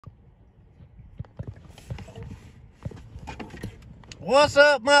What's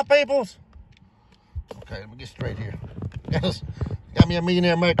up, my peoples? Okay, let me get straight here. Got me a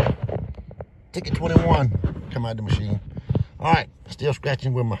Millionaire Maker. Ticket 21. Come out the machine. All right, still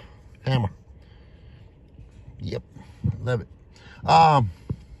scratching with my hammer. Yep, love it. I'm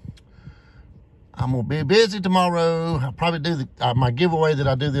gonna be busy tomorrow. I'll probably do my giveaway that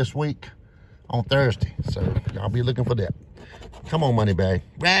I do this week on Thursday. So y'all be looking for that. Come on, money bag.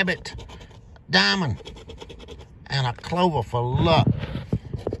 Rabbit, diamond, and a clover for luck.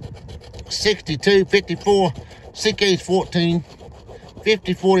 62, 54, CK's 14,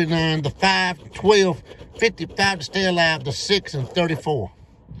 50, 49, the 5, 12, 55 to stay alive, the 6, and 34.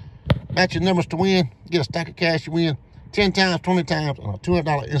 Match your numbers to win. Get a stack of cash, you win. 10 times, 20 times, and a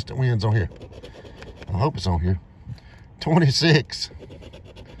 $200 instant wins on here. I hope it's on here. 26,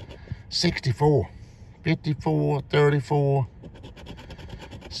 64, 54, 34,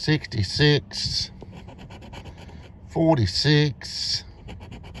 66, 46,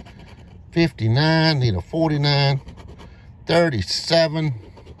 59, need a 49, 37,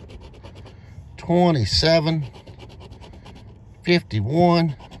 27,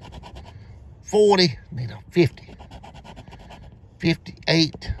 51, 40, need a 50,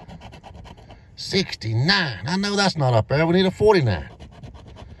 58, 69. I know that's not up there. We need a 49.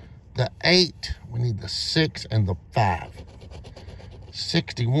 The 8, we need the 6 and the 5.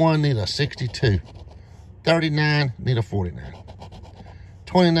 61, need a 62. 39, need a 49.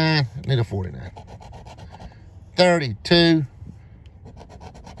 29, need a 49. 32,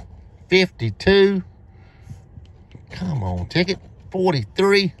 52. Come on, ticket.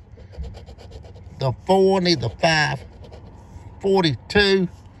 43. The 4, need the 5. 42.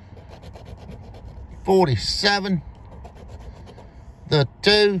 47. The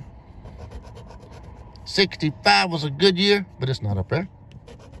 2. 65 was a good year, but it's not up there.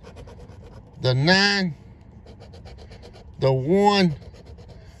 The 9. The 1.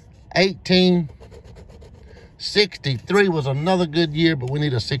 18. 63 was another good year, but we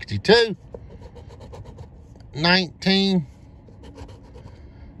need a 62. 19.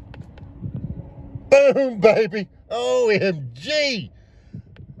 Boom, baby. OMG.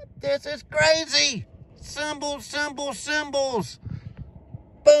 This is crazy. Symbols, symbols, symbols.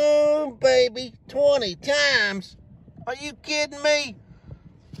 Boom, baby. 20 times. Are you kidding me?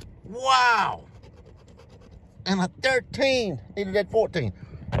 Wow. And a 13. Needed that 14.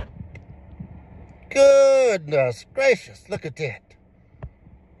 Goodness gracious. Look at that.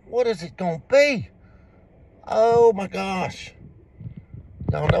 What is it going to be? Oh, my gosh.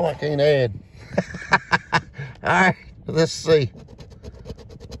 Y'all know I can't add. All right. Let's see.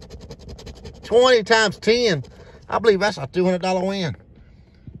 20 times 10. I believe that's a $200 win.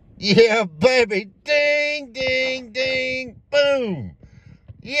 Yeah, baby. Ding, ding, ding. Boom.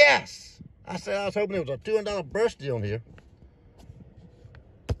 Yes. I said I was hoping it was a $200 birthday on here.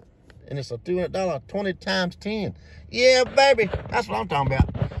 And it's a $200, 20 times 10. Yeah, baby. That's what I'm talking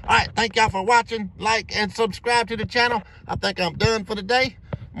about. All right. Thank y'all for watching. Like and subscribe to the channel. I think I'm done for the day.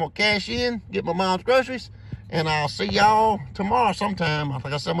 I'm going to cash in, get my mom's groceries. And I'll see y'all tomorrow sometime. Like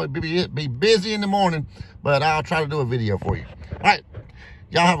I said, I'm going to be busy in the morning. But I'll try to do a video for you. All right.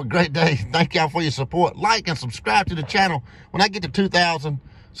 Y'all have a great day. Thank y'all for your support. Like and subscribe to the channel. When I get to 2,000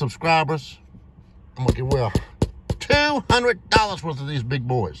 subscribers, I'm going to give away $200 worth of these big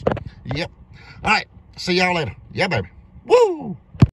boys. Yep. All right. See y'all later. Yeah, baby. Woo!